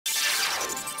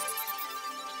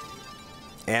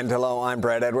And hello, I'm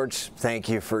Brad Edwards. Thank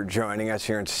you for joining us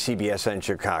here in CBSN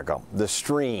Chicago. The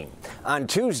Stream. On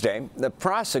Tuesday, the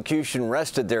prosecution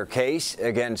rested their case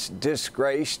against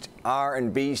disgraced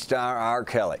R&B star R.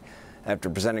 Kelly after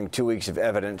presenting 2 weeks of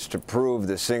evidence to prove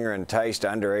the singer enticed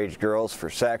underage girls for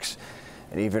sex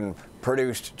and even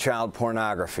produced child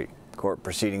pornography. Court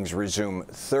proceedings resume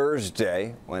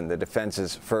Thursday when the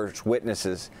defense's first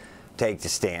witnesses take the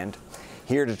stand.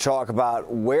 Here to talk about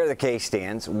where the case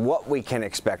stands, what we can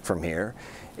expect from here,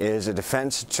 is a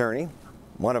defense attorney,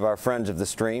 one of our friends of the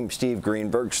Stream, Steve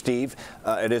Greenberg. Steve,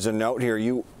 it is a note here,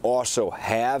 you also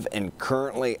have and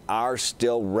currently are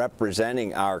still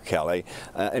representing R. Kelly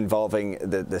involving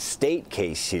the state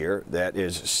case here that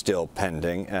is still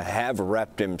pending, have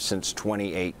repped him since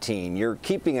 2018. You're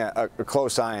keeping a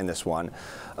close eye on this one.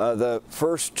 The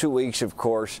first 2 weeks, of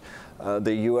course,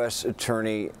 the U.S.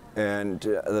 attorney and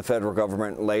the federal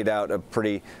government laid out a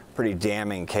pretty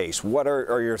damning case. What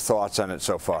are your thoughts on it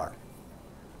so far?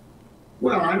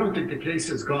 Well, I don't think the case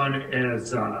has gone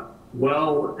as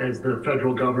well as the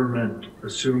federal government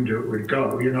assumed it would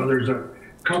go. You know, there's a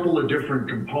couple of different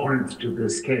components to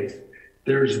this case.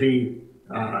 There's the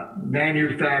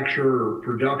manufacture or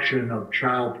production of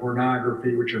child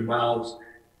pornography, which involves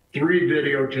 3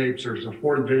 videotapes. There's a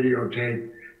 4th videotape,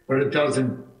 but it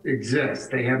doesn't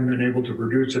exist. They haven't been able to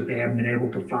produce it. They haven't been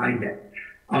able to find it.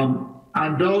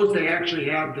 On those, they actually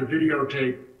have the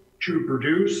videotape to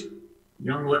produce.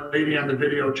 Young lady on the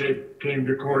videotape came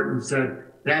to court and said,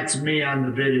 "That's me on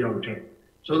the videotape."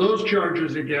 So those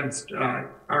charges against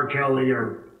R. Kelly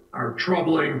are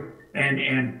troubling,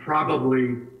 and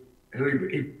probably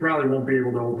he probably won't be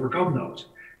able to overcome those.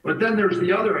 But then there's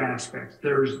the other aspects.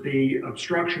 There's the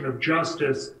obstruction of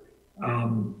justice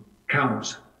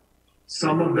counts.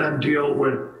 Some of them deal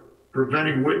with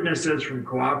preventing witnesses from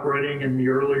cooperating in the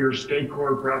earlier state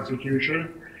court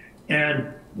prosecution.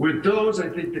 And with those, I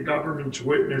think the government's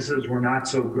witnesses were not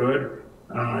so good.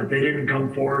 They didn't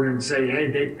come forward and say,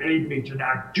 hey, they paid me to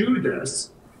not do this.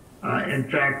 In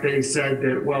fact, they said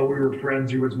that, well, we were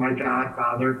friends. He was my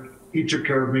godfather. He took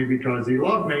care of me because he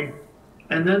loved me.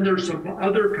 And then there's some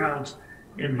other counts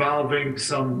involving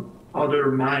some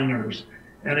other minors.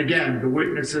 And again, the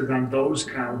witnesses on those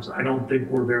counts, I don't think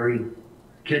were very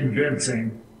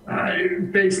convincing,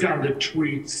 based on the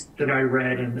tweets that I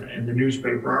read in the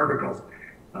newspaper articles.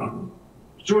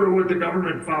 Sort of what the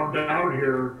government found out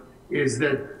here is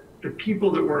that the people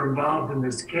that were involved in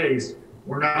this case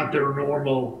were not their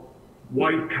normal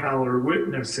white-collar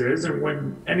witnesses.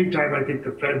 And anytime I think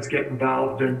the feds get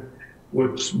involved in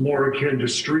what's more akin to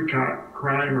street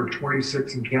crime or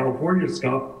 26 in California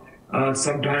stuff,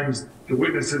 sometimes the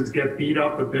witnesses get beat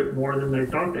up a bit more than they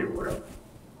thought they would have.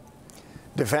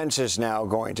 Defense is now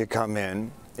going to come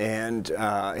in, and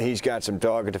he's got some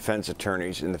dogged defense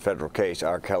attorneys in the federal case,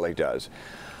 R. Kelly does.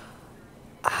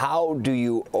 How do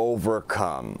you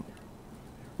overcome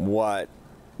what,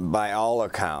 by all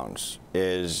accounts,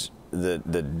 is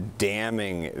the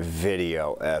damning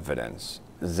video evidence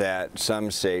that some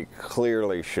say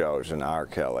clearly shows an R.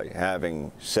 Kelly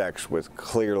having sex with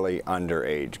clearly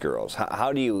underage girls?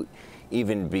 How do you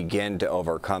even begin to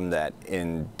overcome that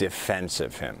in defense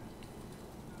of him?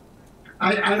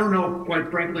 I don't know,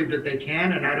 quite frankly, that they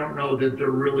can, and I don't know that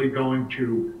they're really going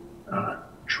to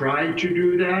try to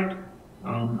do that.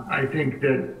 I think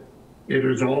that it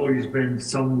has always been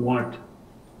somewhat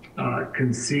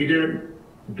conceded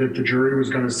that the jury was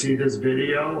going to see this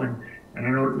video, and I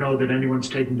don't know that anyone's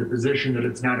taking the position that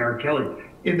it's not R. Kelly.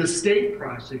 In the state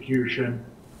prosecution,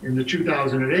 in the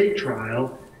 2008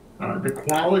 trial, the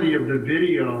quality of the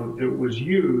video that was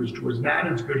used was not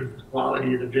as good as the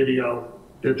quality of the video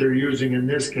that they're using in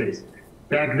this case.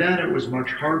 Back then, it was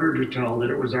much harder to tell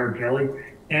that it was R. Kelly,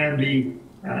 and the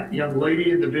young lady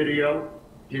in the video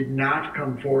did not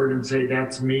come forward and say,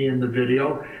 "That's me in the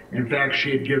video." In fact,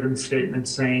 she had given statements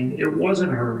saying it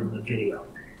wasn't her in the video.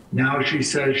 Now she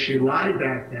says she lied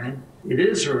back then. It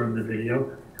is her in the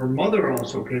video. Her mother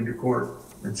also came to court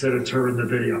and said it's her in the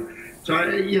video. So,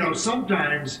 you know,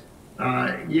 sometimes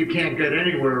you can't get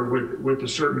anywhere with a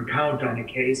certain count on a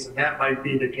case, and that might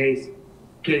be the case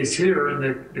here. And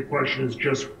the question is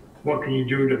just, what can you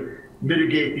do to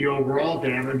mitigate the overall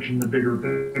damage in the bigger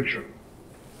picture?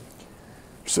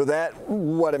 So that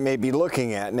what it may be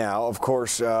looking at now. Of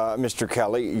course, Mr.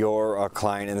 Kelly, your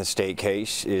client in the state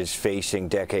case, is facing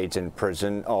decades in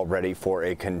prison already for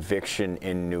a conviction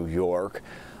in New York.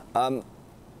 Kind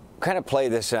of play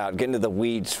this out, get into the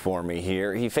weeds for me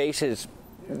here. He faces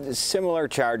similar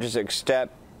charges,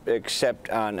 except except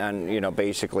on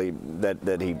basically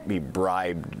that he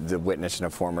bribed the witness in a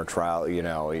former trial.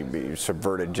 He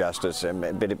subverted justice,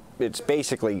 but it's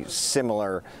basically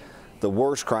similar. The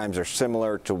worst crimes are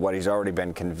similar to what he's already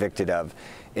been convicted of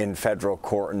in federal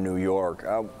court in New York.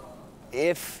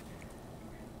 If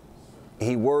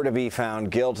he were to be found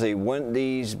guilty, wouldn't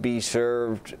these be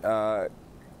served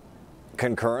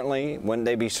concurrently? Wouldn't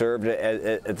they be served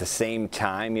at the same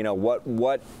time?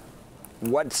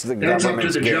 What's the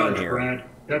government's gain here? Brad.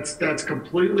 That's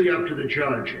completely up to the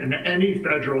judge. In any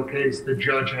federal case, the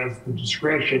judge has the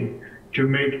discretion to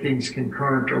make things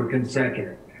concurrent or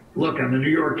consecutive. Look, on the New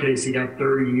York case, he got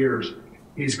 30 years.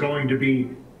 He's going to be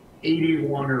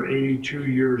 81 or 82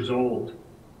 years old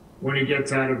when he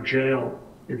gets out of jail.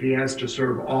 If he has to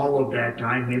serve all of that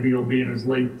time, maybe he'll be in his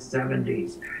late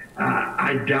 70s.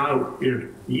 I doubt if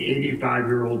the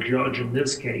 85-year-old judge in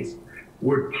this case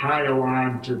would pile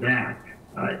on to that.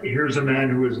 Here's a man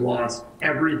who has lost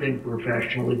everything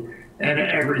professionally and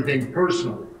everything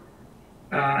personally.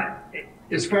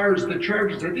 As far as the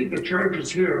charges, I think the charges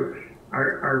here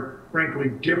are frankly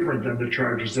different than the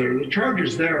charges there. The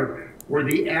charges there were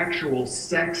the actual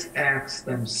sex acts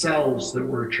themselves that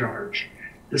were charged.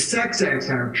 The sex acts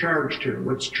aren't charged here.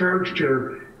 What's charged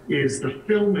here is the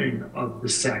filming of the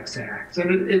sex acts.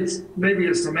 And it's maybe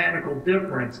a semantical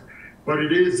difference, but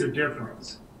it is a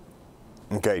difference.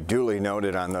 Okay, duly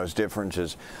noted on those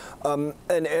differences. And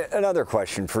another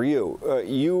question for you.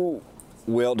 You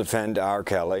will defend R.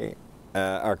 Kelly,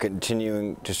 are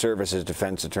continuing to serve as his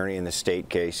defense attorney in the state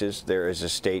cases. There is a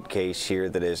state case here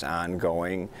that is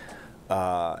ongoing,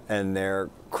 and there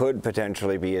could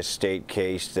potentially be a state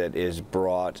case that is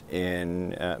brought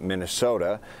in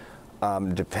Minnesota,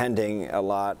 depending a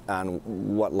lot on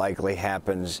what likely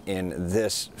happens in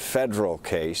this federal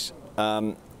case.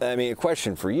 A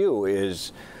question for you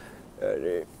is,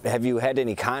 have you had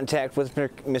any contact with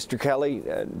Mr. Kelly?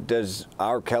 Does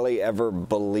R. Kelly ever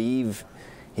believe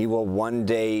he will one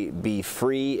day be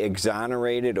free,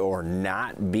 exonerated, or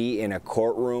not be in a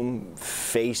courtroom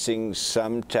facing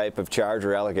some type of charge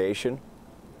or allegation?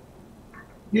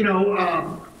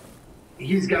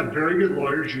 He's got very good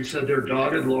lawyers. You said they're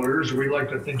dogged lawyers. We like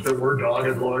to think that we're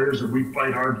dogged lawyers and we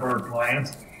fight hard for our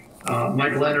clients.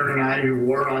 Mike Leonard and I, who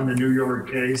were on the New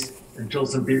York case until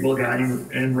some people got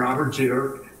in Robert's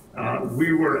ear,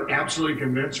 we were absolutely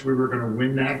convinced we were going to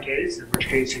win that case, in which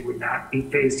case he would not be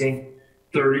facing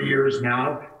 30 years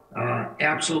now.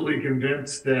 Absolutely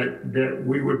convinced that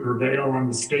we would prevail on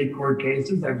the state court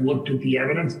cases. I've looked at the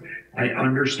evidence. I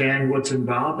understand what's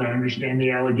involved. I understand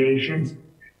the allegations.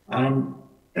 And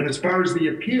as far as the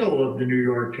appeal of the New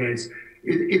York case,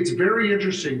 it's very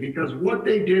interesting because what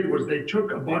they did was they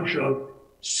took a bunch of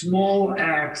small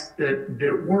acts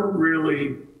that weren't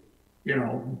really,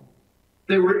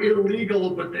 they were illegal,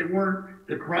 but they weren't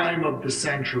the crime of the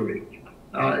century.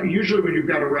 Usually when you've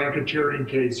got a racketeering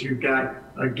case, you've got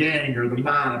a gang or the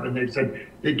mob, and they've said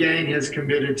the gang has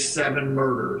committed 7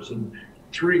 murders and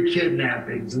 3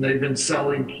 kidnappings, and they've been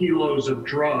selling kilos of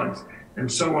drugs,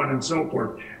 and so on and so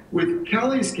forth. With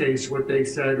Kelly's case, what they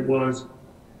said was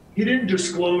he didn't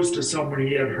disclose to someone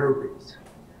he had herpes.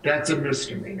 That's a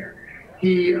misdemeanor.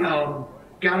 He got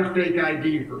a fake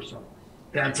ID for someone.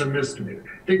 That's a misdemeanor.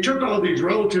 They took all these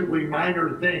relatively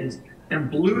minor things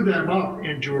and blew them up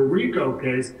into a RICO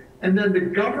case, and then the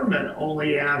government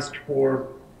only asked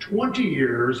for 20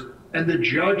 years, and the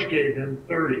judge gave him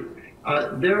 30.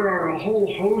 There are a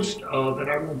whole host of, and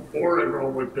I won't bore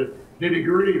everyone with the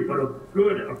nitty-gritty, but of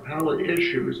good appellate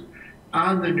issues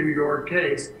on the New York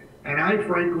case, and I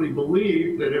frankly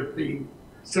believe that if the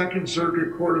Second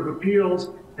Circuit Court of Appeals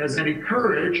has any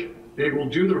courage, they will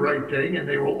do the right thing, and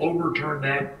they will overturn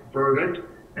that verdict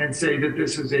and say that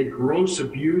this is a gross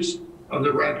abuse of the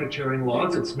racketeering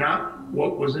laws. It's not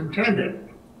what was intended.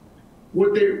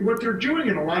 What they're doing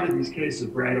in a lot of these cases,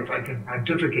 Brad, if I can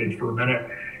pontificate for a minute,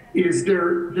 is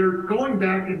they're going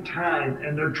back in time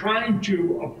and they're trying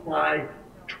to apply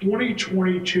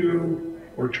 2022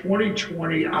 or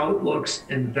 2020 outlooks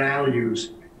and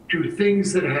values to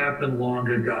things that happened long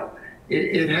ago.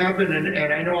 It happened,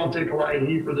 and I know I'll take a lot of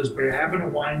heat for this, but it happened to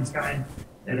Weinstein,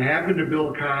 it happened to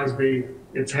Bill Cosby,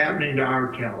 it's happening to R.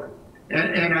 Kelly.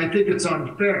 And I think it's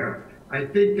unfair. I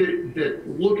think that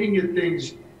looking at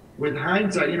things with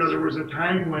hindsight, there was a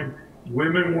time when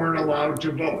women weren't allowed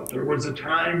to vote. There was a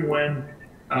time when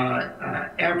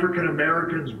African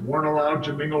Americans weren't allowed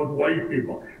to mingle with white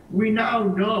people. We now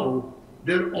know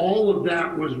that all of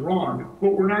that was wrong,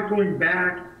 but we're not going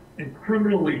back and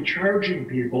criminally charging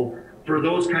people for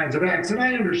those kinds of acts. And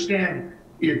I understand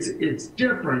it's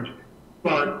different,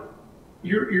 but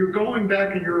you're going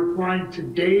back and you're applying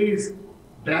today's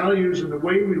values and the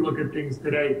way we look at things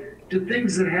today to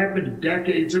things that happened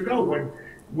decades ago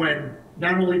when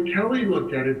not only Kelly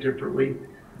looked at it differently,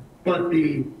 but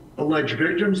the alleged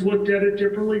victims looked at it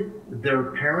differently,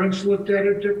 their parents looked at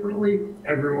it differently,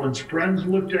 everyone's friends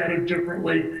looked at it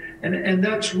differently. And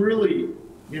that's really,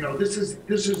 you know, this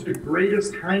is the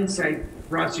greatest hindsight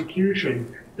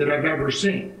prosecution that I've ever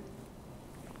seen.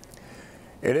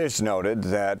 It is noted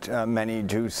that many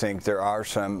do think there are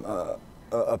some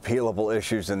appealable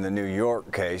issues in the New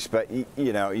York case, but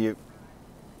you know,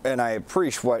 and I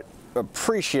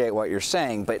appreciate what you're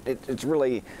saying, but it's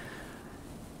really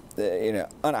you know,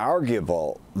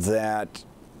 unarguable that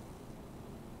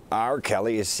R.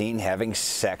 Kelly is seen having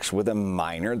sex with a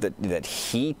minor that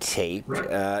he taped.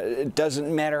 Right. It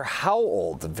doesn't matter how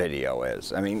old the video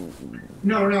is. I mean,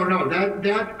 no.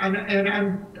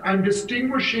 I'm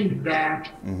distinguishing that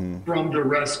from the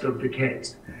rest of the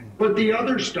case. But the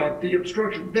other stuff, the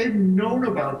obstruction, they've known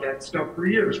about that stuff for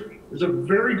years. There's a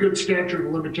very good statute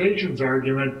of limitations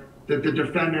argument that the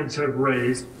defendants have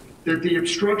raised that the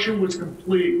obstruction was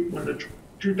complete when the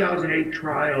 2008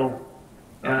 trial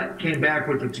came back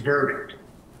with its verdict.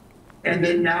 And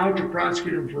that now to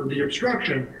prosecute him for the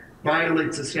obstruction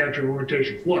violates the statute of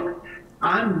limitations. Look,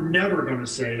 I'm never going to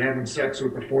say having sex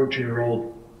with a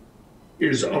 14-year-old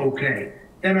is okay.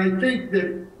 And I think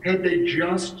that had they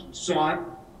just sought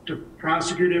to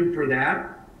prosecute him for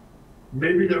that,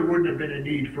 maybe there wouldn't have been a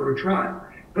need for a trial.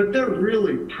 But they're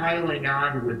really piling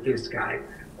on with this guy,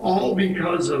 all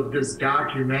because of this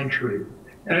documentary.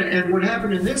 And what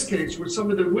happened in this case was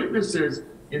some of the witnesses,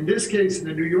 in this case, in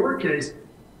the New York case,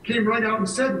 came right out and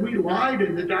said, we lied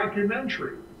in the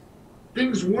documentary.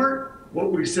 Things weren't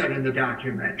what we said in the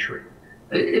documentary.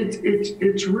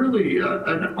 It's really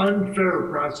an unfair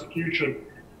prosecution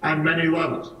on many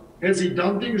levels. Has he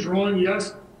done things wrong?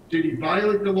 Yes. Did he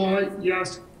violate the law?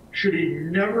 Yes. Should he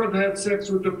never have had sex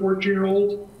with a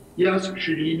 14-year-old? Yes.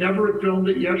 Should he never have filmed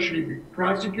it? Yes. Should he be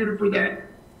prosecuted for that?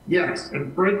 Yes.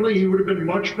 And frankly, he would have been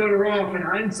much better off in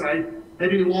hindsight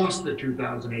had he lost the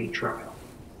 2008 trial.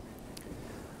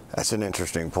 That's an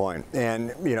interesting point.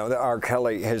 And, you know, the R.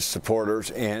 Kelly, his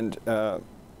supporters and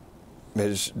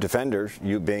his defenders,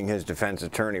 you being his defense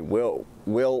attorney,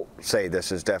 will say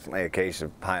this is definitely a case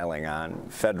of piling on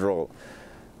federal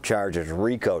charges,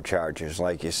 RICO charges,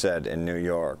 like you said, in New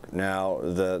York. Now,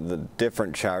 the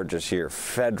different charges here,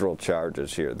 federal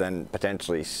charges here, then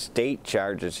potentially state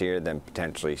charges here, then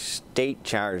potentially state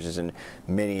charges in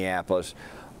Minneapolis.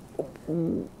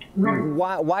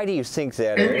 Right. Why do you think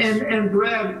that is? And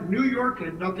Brad, New York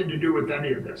had nothing to do with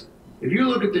any of this. If you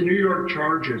look at the New York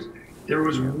charges, there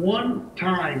was one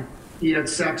time he had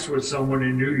sex with someone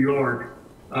in New York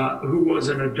who was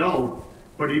an adult,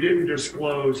 but he didn't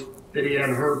disclose that he had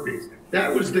herpes.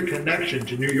 That was the connection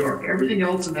to New York. Everything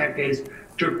else in that case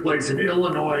took place in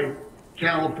Illinois,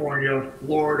 California,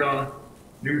 Florida,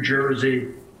 New Jersey.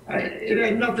 It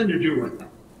had nothing to do with them.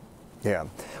 Yeah.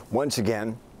 Once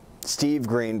again, Steve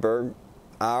Greenberg,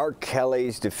 R.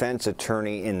 Kelly's defense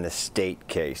attorney in the state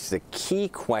case. The key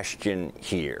question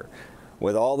here,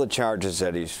 with all the charges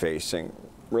that he's facing,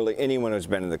 really anyone who's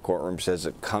been in the courtroom says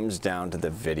it comes down to the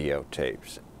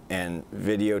videotapes. And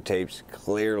videotapes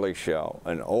clearly show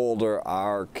an older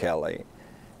R. Kelly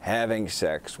having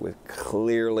sex with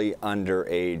clearly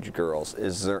underage girls.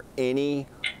 Is there any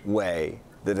way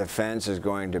the defense is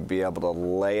going to be able to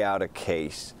lay out a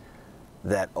case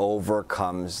that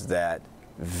overcomes that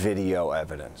video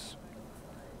evidence?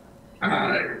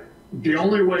 The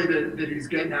only way that he's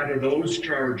getting out of those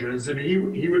charges, and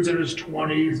he was in his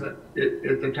 20s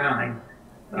at the time,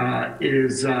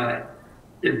 is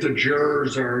if the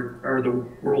jurors are the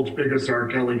world's biggest R.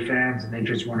 Kelly fans and they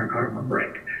just want to cut him a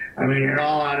break. I mean, in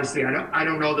all honesty, I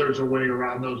don't know there's a way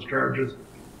around those charges,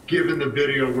 given the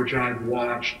video which I've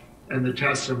watched and the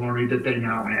testimony that they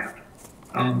now have.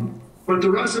 But the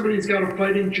rest of it, he's got a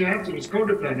fighting chance, and his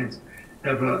co-defendants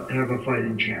have a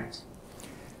fighting chance.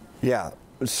 Yeah.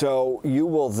 So you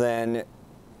will then,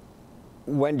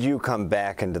 when do you come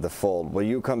back into the fold? Will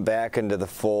you come back into the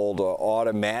fold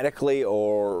automatically,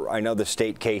 or I know the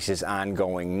state case is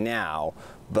ongoing now,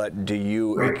 but do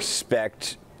you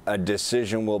expect a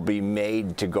decision will be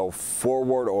made to go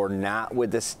forward or not with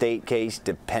the state case,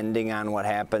 depending on what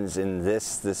happens in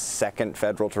this second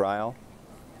federal trial?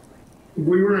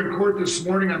 We were in court this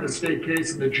morning on the state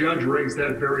case, and the judge raised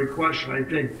that very question. I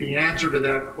think the answer to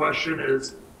that question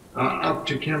is up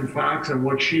to Kim Foxx and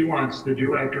what she wants to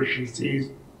do after she sees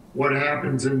what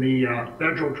happens in the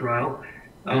federal trial.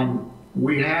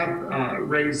 We have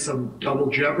raised some double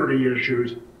jeopardy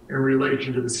issues in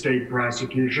relation to the state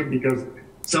prosecution because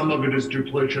some of it is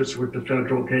duplicious with the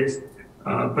federal case.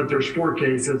 but there's 4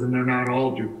 cases and they're not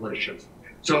all duplicitous.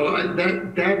 So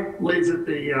that lays at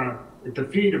the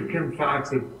feet of Kim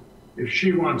Foxx if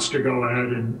she wants to go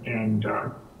ahead and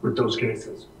with those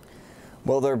cases.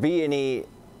 Will there be any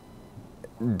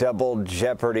double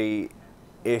jeopardy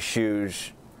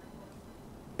issues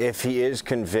if he is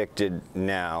convicted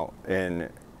now in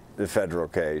the federal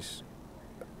case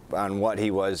on what he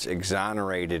was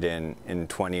exonerated in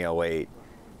 2008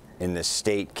 in the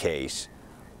state case,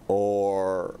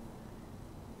 or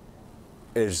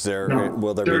is there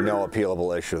will there be no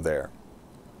appealable issue there?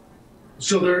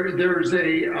 So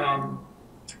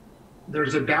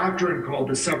there's a doctrine called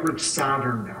the separate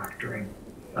sovereign doctrine.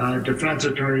 Defense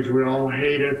attorneys, we all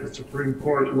hate it. The Supreme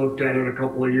Court looked at it a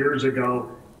couple of years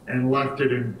ago and left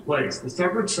it in place. The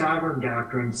separate sovereign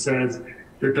doctrine says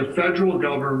that the federal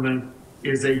government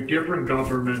is a different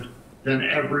government than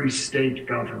every state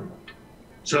government.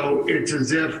 So it's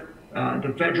as if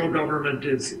the federal government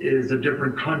is a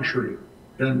different country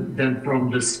than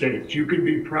from the states. You can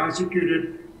be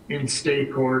prosecuted in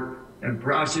state court and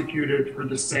prosecuted for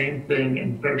the same thing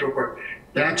in federal court.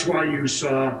 That's why you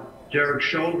saw Derek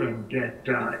Chauvin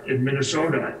in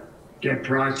Minnesota get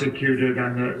prosecuted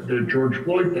on the George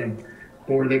Floyd thing.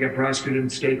 Or they got prosecuted in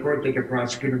state court, they got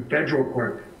prosecuted in federal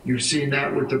court. You've seen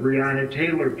that with the Breonna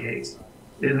Taylor case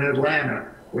in Atlanta,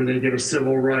 where they get a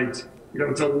civil rights.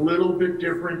 It's a little bit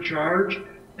different charge,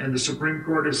 and the Supreme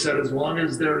Court has said as long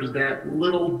as there's that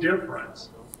little difference,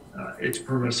 it's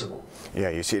permissible. Yeah,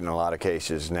 you see it in a lot of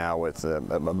cases now with a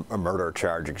murder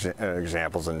charge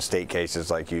examples in state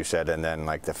cases, like you said, and then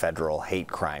like the federal hate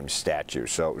crime statute.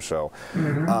 Steve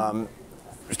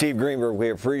Greenberg, we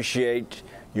appreciate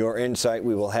your insight.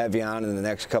 We will have you on in the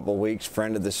next couple of weeks,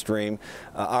 friend of the stream.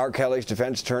 R. Kelly's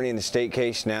defense attorney in the state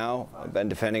case now. I've been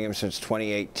defending him since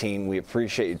 2018. We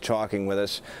appreciate you talking with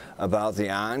us about the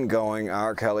ongoing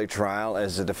R. Kelly trial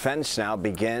as the defense now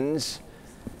begins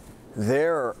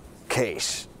their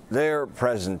case, their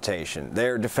presentation,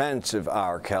 their defense of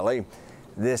R. Kelly.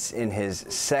 This in his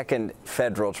second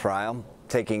federal trial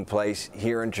taking place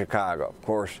here in Chicago. Of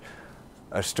course,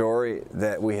 a story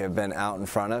that we have been out in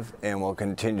front of and will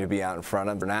continue to be out in front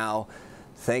of. For now,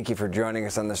 thank you for joining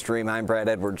us on the stream. I'm Brad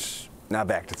Edwards. Now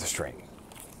back to the stream.